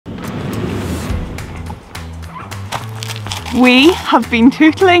We have been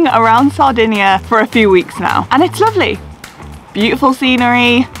tootling around Sardinia for a few weeks now, and it's lovely. Beautiful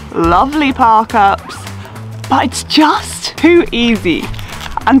scenery, lovely park ups, but it's just too easy.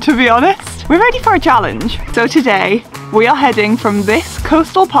 And to be honest, we're ready for a challenge. So today we are heading from this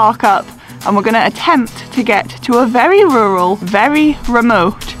coastal park up and we're going to attempt to get to a very rural, very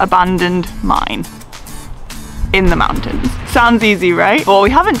remote, abandoned mine in the mountains. Sounds easy, right? What we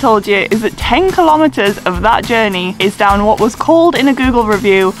haven't told you is that 10 kilometers of that journey is down what was called in a Google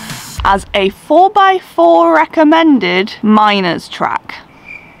review as a 4x4 recommended miner's track.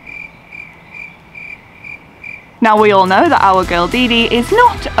 Now we all know that our girl Dee Dee is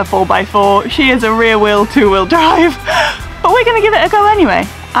not a 4x4, she is a rear wheel, two-wheel drive, but we're gonna give it a go anyway,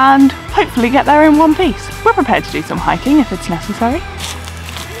 and hopefully get there in one piece. We're prepared to do some hiking if it's necessary.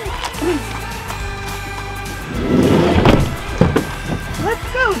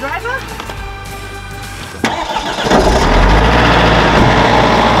 Let's go, driver!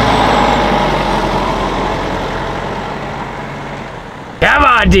 Come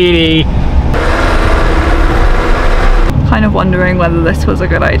on, Dee Dee! Kind of wondering whether this was a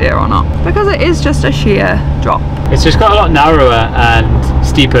good idea or not, because it is just a sheer drop. It's just got a lot narrower and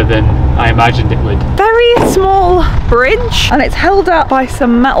steeper than I imagined it would. Very small bridge, and it's held up by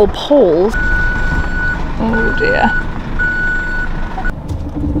some metal poles. Oh dear.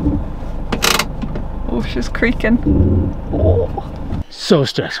 Oh, she's creaking. Oh. So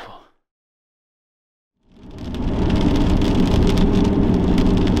stressful.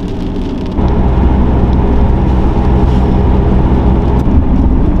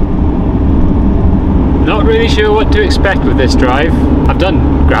 Not really sure what to expect with this drive. I've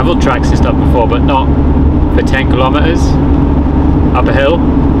done gravel tracks and stuff before, but not for 10 kilometers up a hill.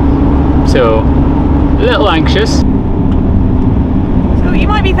 So, a little anxious. So you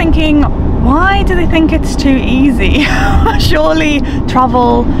might be thinking, why do they think it's too easy? Surely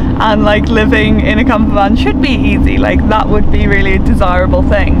travel and like living in a camper van should be easy, like that would be really a desirable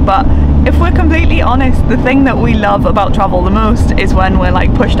thing. But if we're completely honest, the thing that we love about travel the most is when we're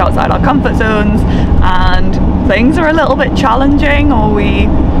like pushed outside our comfort zones and things are a little bit challenging, or we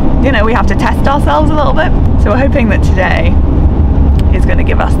have to test ourselves a little bit. So we're hoping that today is going to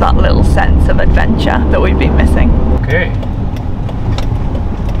give us that little sense of adventure that we've been missing. Okay.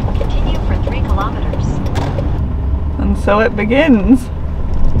 Continue for 3 kilometers. And so it begins.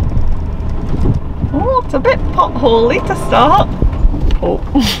 Oh, it's a bit potholy to start. Oh.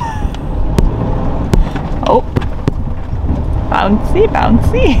 Oh. Bouncy,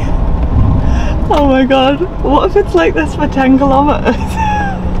 bouncy. Oh my god, what if it's like this for 10 kilometers?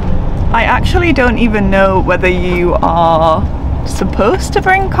 I actually don't even know whether you are supposed to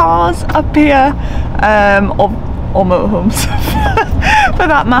bring cars up here, or motorhomes for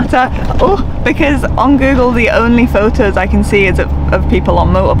that matter. Oh, because on Google the only photos I can see is of people on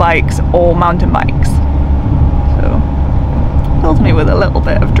motorbikes or mountain bikes. So, fills me with a little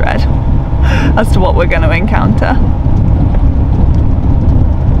bit of dread as to what we're going to encounter.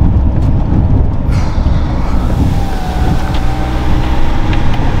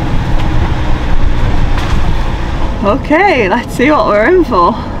 Okay, let's see what we're in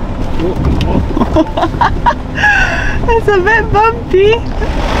for. It's a bit bumpy.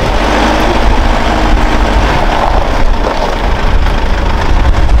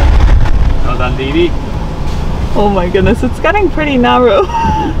 Well done, Dee Dee. Oh my goodness, it's getting pretty narrow.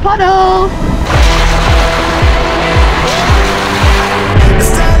 Puddle!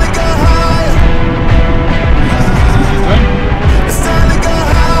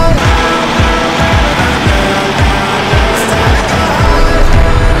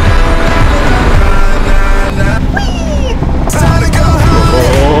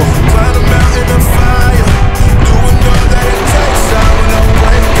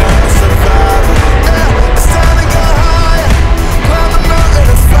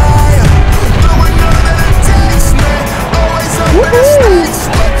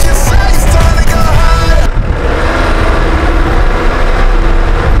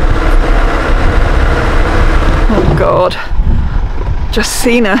 God, just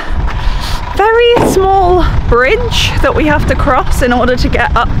seen a very small bridge that we have to cross in order to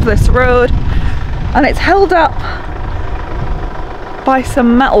get up this road, and it's held up by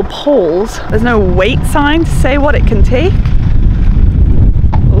some metal poles. There's no weight sign to say what it can take.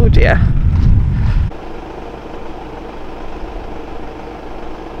 Oh dear.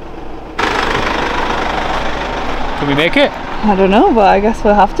 Can we make it? I don't know, but I guess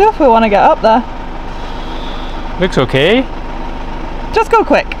we'll have to if we want to get up there. Looks okay. Just go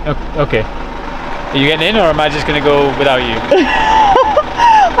quick. Okay. Are you getting in, or am I just going to go without you?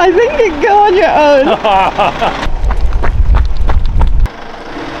 I think you can go on your own.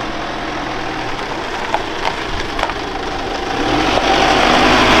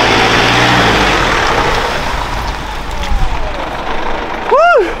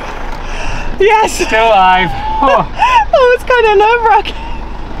 Yes! Still alive. Oh. That was kind of nerve-wracking.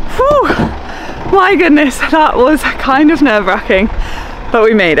 Whew. My goodness, that was kind of nerve-wracking. But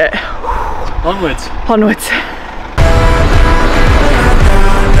we made it. Onwards. Onwards.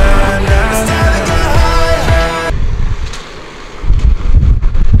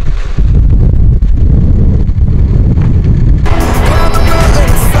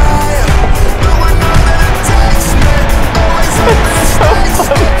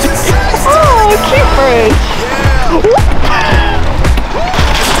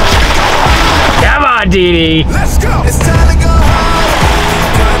 Come on, Dee Dee. Let's go. It's time to go high.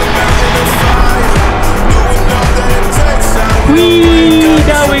 Whee!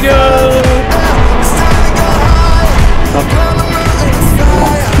 Down we go.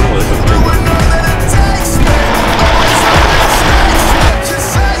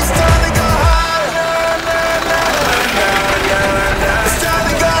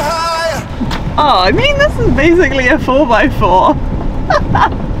 Oh, I mean, this is basically a 4x4.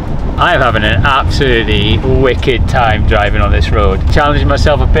 I'm having an absolutely wicked time driving on this road. Challenging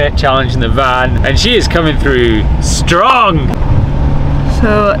myself a bit, challenging the van, and she is coming through strong.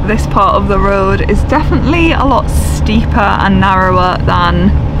 So this part of the road is definitely a lot steeper and narrower than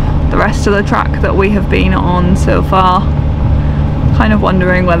the rest of the track that we have been on so far. Kind of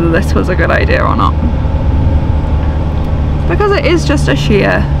wondering whether this was a good idea or not. Because it is just a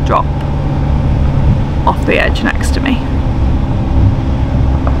sheer drop off the edge next to me.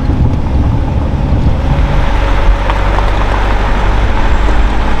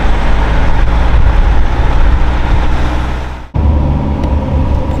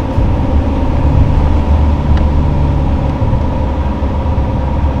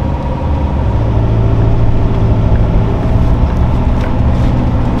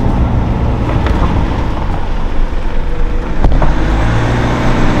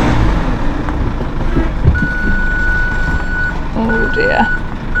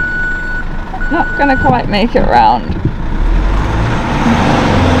 Not gonna quite make it round.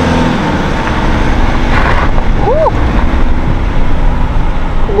 Ooh.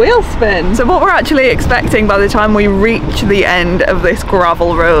 Wheel spin. So what we're actually expecting by the time we reach the end of this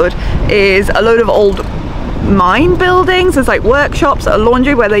gravel road is a load of old mine buildings. There's like workshops, a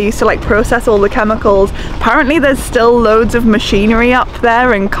laundry where they used to like process all the chemicals. Apparently there's still loads of machinery up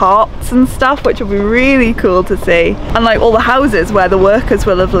there and carts and stuff, which would be really cool to see. And like all the houses where the workers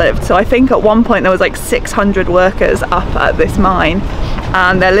will have lived. So I think at one point there was like 600 workers up at this mine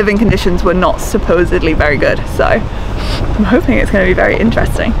and their living conditions were not supposedly very good. So I'm hoping it's going to be very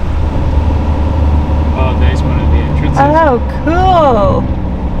interesting. Oh, there's one of the entrances. Oh, cool.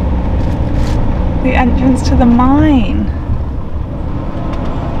 The entrance to the mine.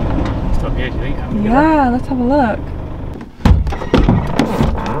 Stop here, do you think? Yeah, let's have a look.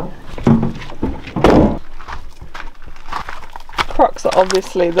 Crocs are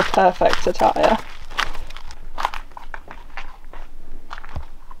obviously the perfect attire.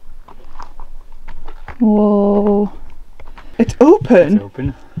 Whoa. It's open? It's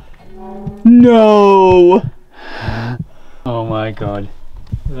open. No! Oh my god.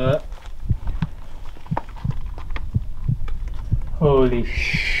 Holy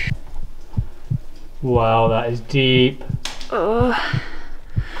sh! Wow, that is deep. Oh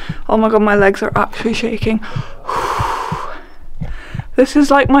my god, my legs are actually shaking. This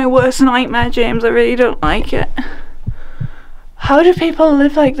is like my worst nightmare, James. I really don't like it. How do people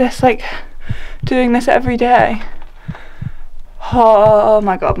live like this, like doing this every day? Oh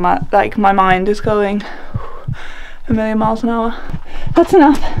my god, my mind is going a million miles an hour. That's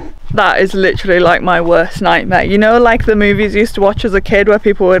enough. That is literally like my worst nightmare. You know, like the movies you used to watch as a kid where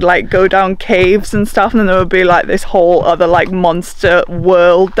people would like go down caves and stuff and then there would be like this whole other like monster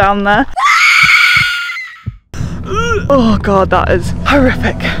world down there. Oh god, that is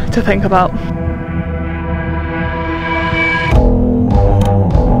horrific to think about.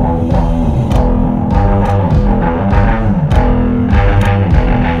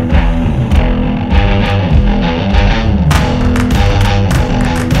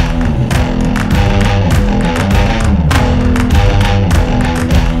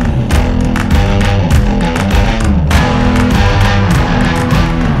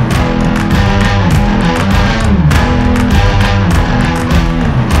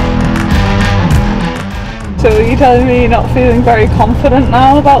 So are you telling me you're not feeling very confident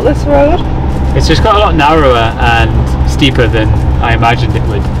now about this road? It's just got a lot narrower and steeper than I imagined it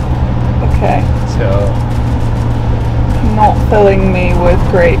would. Okay. So Not filling me with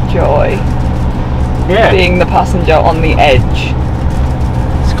great joy. yeah, Being the passenger on the edge.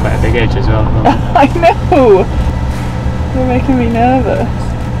 it's quite a big edge as well. I know! You're making me nervous.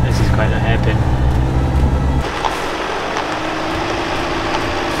 This is quite a hairpin.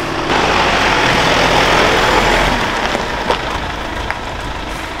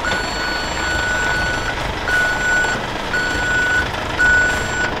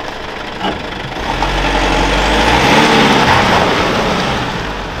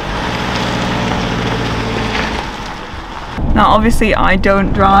 Now obviously I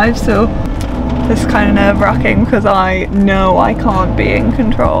don't drive, so this is kind of nerve-wracking because I know I can't be in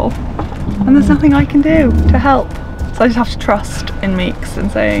control and there's nothing I can do to help. So I just have to trust in Meeks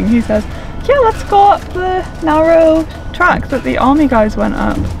and saying, he says, yeah, let's go up the narrow track that the army guys went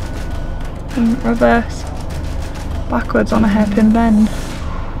up and reverse backwards on a hairpin bend.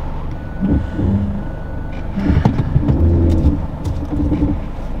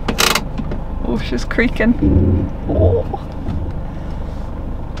 Oh, she's creaking. Oh.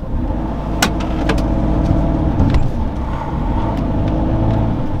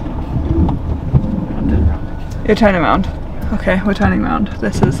 You're turning around. Okay, we're turning around.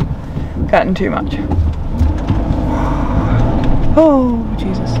 This is getting too much. Oh,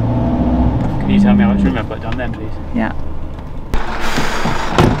 Jesus. Can you tell me how much room I've got down then, please? Yeah.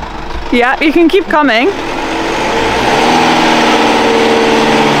 Yeah, you can keep coming.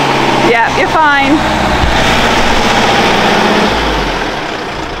 Yeah, you're fine.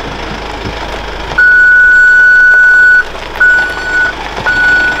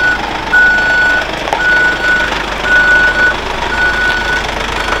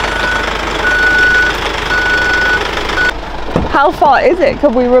 How far is it?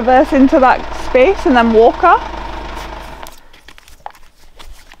 Could we reverse into that space and then walk up?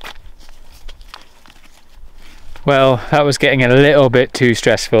 Well, that was getting a little bit too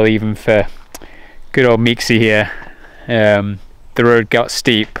stressful even for good old Meeksy here. The road got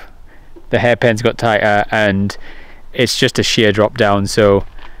steep, the hairpins got tighter, and it's just a sheer drop down, so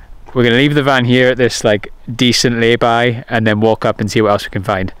we're going to leave the van here at this like decent lay-by and then walk up and see what else we can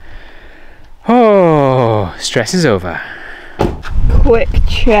find. Oh, stress is over. Quick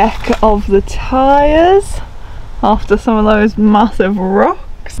check of the tyres after some of those massive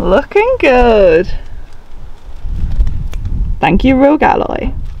rocks. Looking good. Thank you, Rogue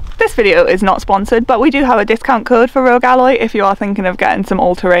Alloy. This video is not sponsored, but we do have a discount code for Rogue Alloy if you are thinking of getting some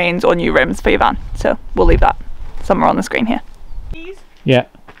all-terrains or new rims for your van. So we'll leave that somewhere on the screen here. Yeah.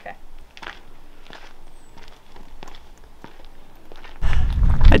 Okay.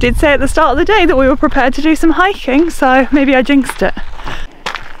 I did say at the start of the day that we were prepared to do some hiking, so maybe I jinxed it.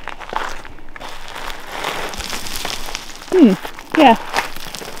 Yeah,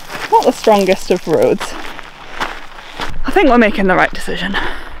 not the strongest of roads. I think we're making the right decision.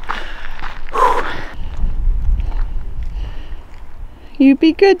 Whew. You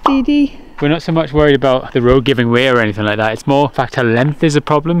be good, Dee Dee. We're not so much worried about the road giving way or anything like that. It's more the fact her length is a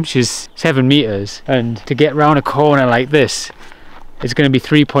problem. She's 7 meters, and to get round a corner like this, it's going to be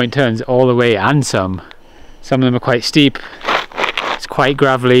 3-point turns all the way and some. Some of them are quite steep. It's quite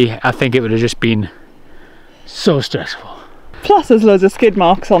gravelly. I think it would have just been so stressful. Plus there's loads of skid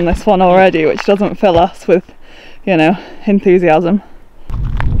marks on this one already, which doesn't fill us with, you know, enthusiasm.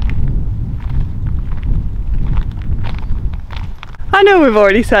 I know we've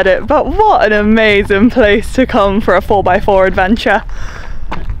already said it, but what an amazing place to come for a 4x4 adventure.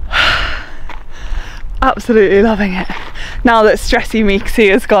 Absolutely loving it. Now that stressy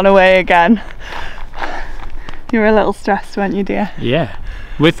Meeksy has gone away again. You were a little stressed, weren't you, dear? Yeah,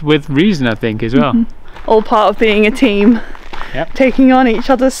 with reason, I think, as well. All part of being a team. Yep. Taking on each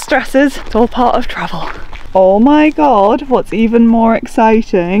other's stresses. It's all part of travel. Oh my god, what's even more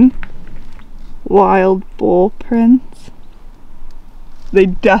exciting? Wild boar prints. They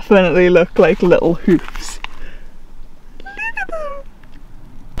definitely look like little hoofs. Look at them.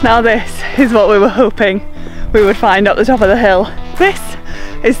 Now this is what we were hoping we would find up the top of the hill. This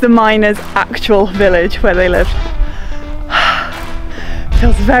is the miners' actual village where they lived.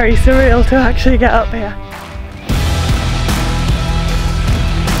 Feels very surreal to actually get up here.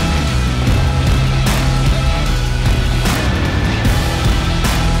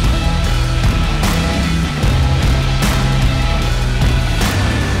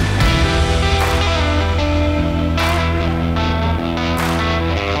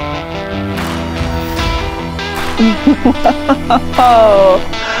 Oh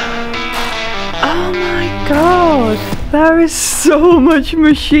my god, there is so much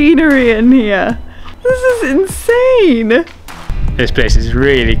machinery in here. This is insane. This place is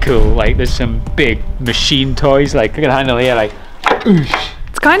really cool. Like, there's some big machine toys. Like, look at the handle here, like, oosh.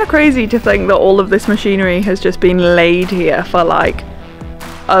 It's kind of crazy to think that all of this machinery has just been laid here for like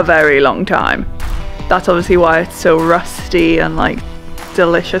a very long time. That's obviously why it's so rusty and like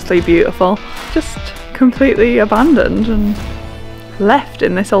deliciously beautiful. Just completely abandoned and left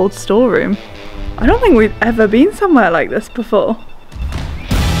in this old storeroom. I don't think we've ever been somewhere like this before.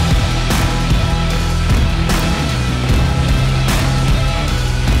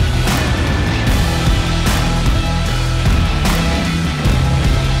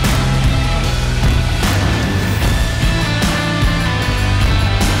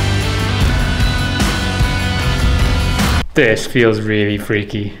 This feels really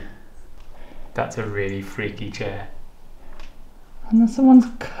freaky. That's a really freaky chair. And there's someone's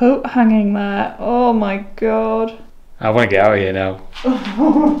coat hanging there. Oh my god. I want to get out of here now.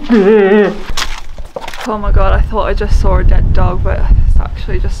 Oh my god, I thought I just saw a dead dog, but it's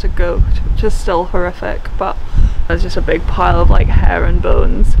actually just a goat, which is still horrific. But there's just a big pile of like hair and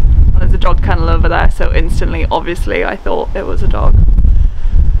bones. And there's a dog kennel over there, so instantly, obviously, I thought it was a dog.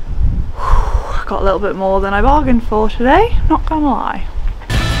 Got a little bit more than I bargained for today, not gonna lie.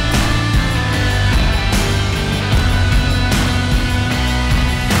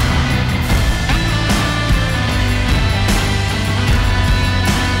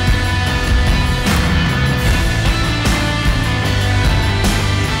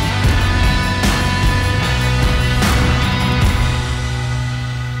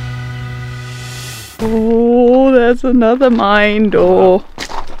 Oh, there's another mine door.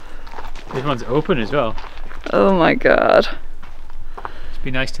 This one's open as well. Oh my god. Just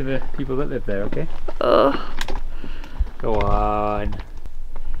be nice to the people that live there, okay? Go on.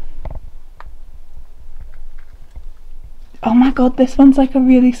 Oh my god, this one's like a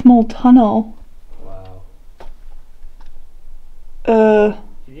really small tunnel. Wow. Here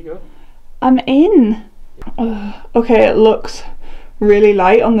you go. I'm in. Okay, it looks really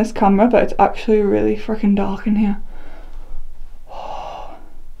light on this camera, but it's actually really freaking dark in here.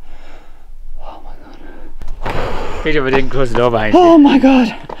 Good job I didn't close the door behind you. Oh my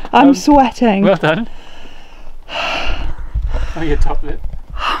god, I'm sweating. Well done. Oh, your top lip.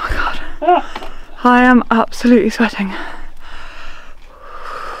 Oh my god. I am absolutely sweating.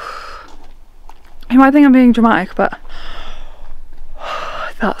 You might think I'm being dramatic, but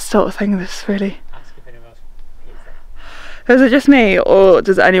that sort of thing is really... Ask if anyone else hates that. Is it just me, or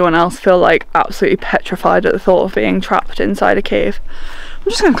does anyone else feel like absolutely petrified at the thought of being trapped inside a cave? I'm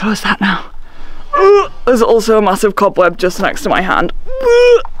just going to close that now. There's also a massive cobweb just next to my hand.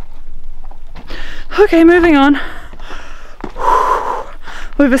 Okay, moving on.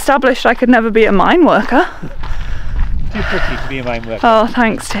 We've established I could never be a mine worker. Too pretty to be a mine worker. Oh,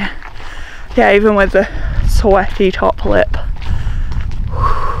 thanks dear. Yeah, even with the sweaty top lip.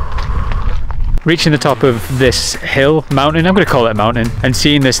 Reaching the top of this hill, mountain, I'm going to call it a mountain, and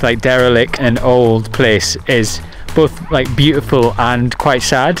seeing this like derelict and old place is both like beautiful and quite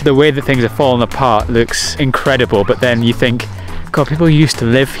sad. The way that things are falling apart looks incredible, but then you think, God, people used to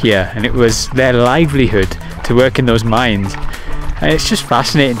live here and it was their livelihood to work in those mines. And it's just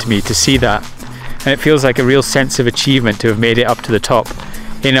fascinating to me to see that. And it feels like a real sense of achievement to have made it up to the top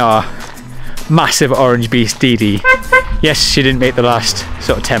in our massive orange beast Dee Dee. Yes, she didn't make the last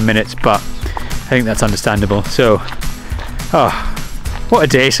sort of 10 minutes, but I think that's understandable. So, oh, what a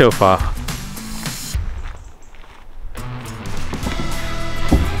day so far.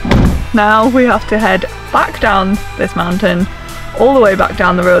 Now we have to head back down this mountain, all the way back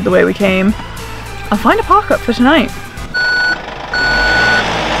down the road the way we came, and find a park up for tonight.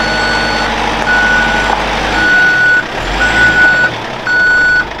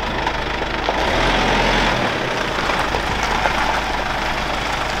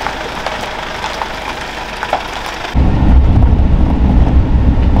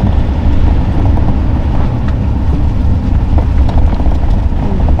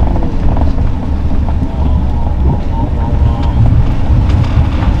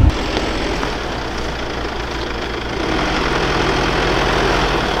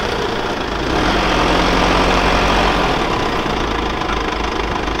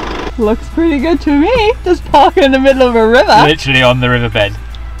 Looks pretty good to me. Just parking in the middle of a river. Literally on the riverbed.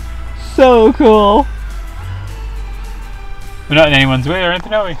 So cool. We're not in anyone's way or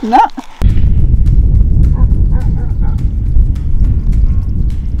anything, are we? No.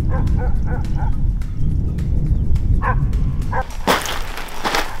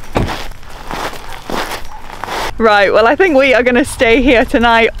 Right, well I think we are going to stay here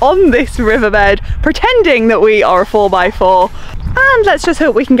tonight on this riverbed, pretending that we are a 4x4. And let's just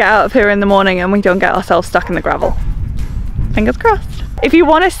hope we can get out of here in the morning and we don't get ourselves stuck in the gravel. Fingers crossed. If you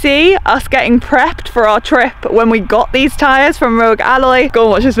want to see us getting prepped for our trip when we got these tyres from Rogue Alloy, go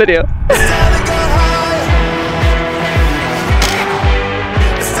and watch this video.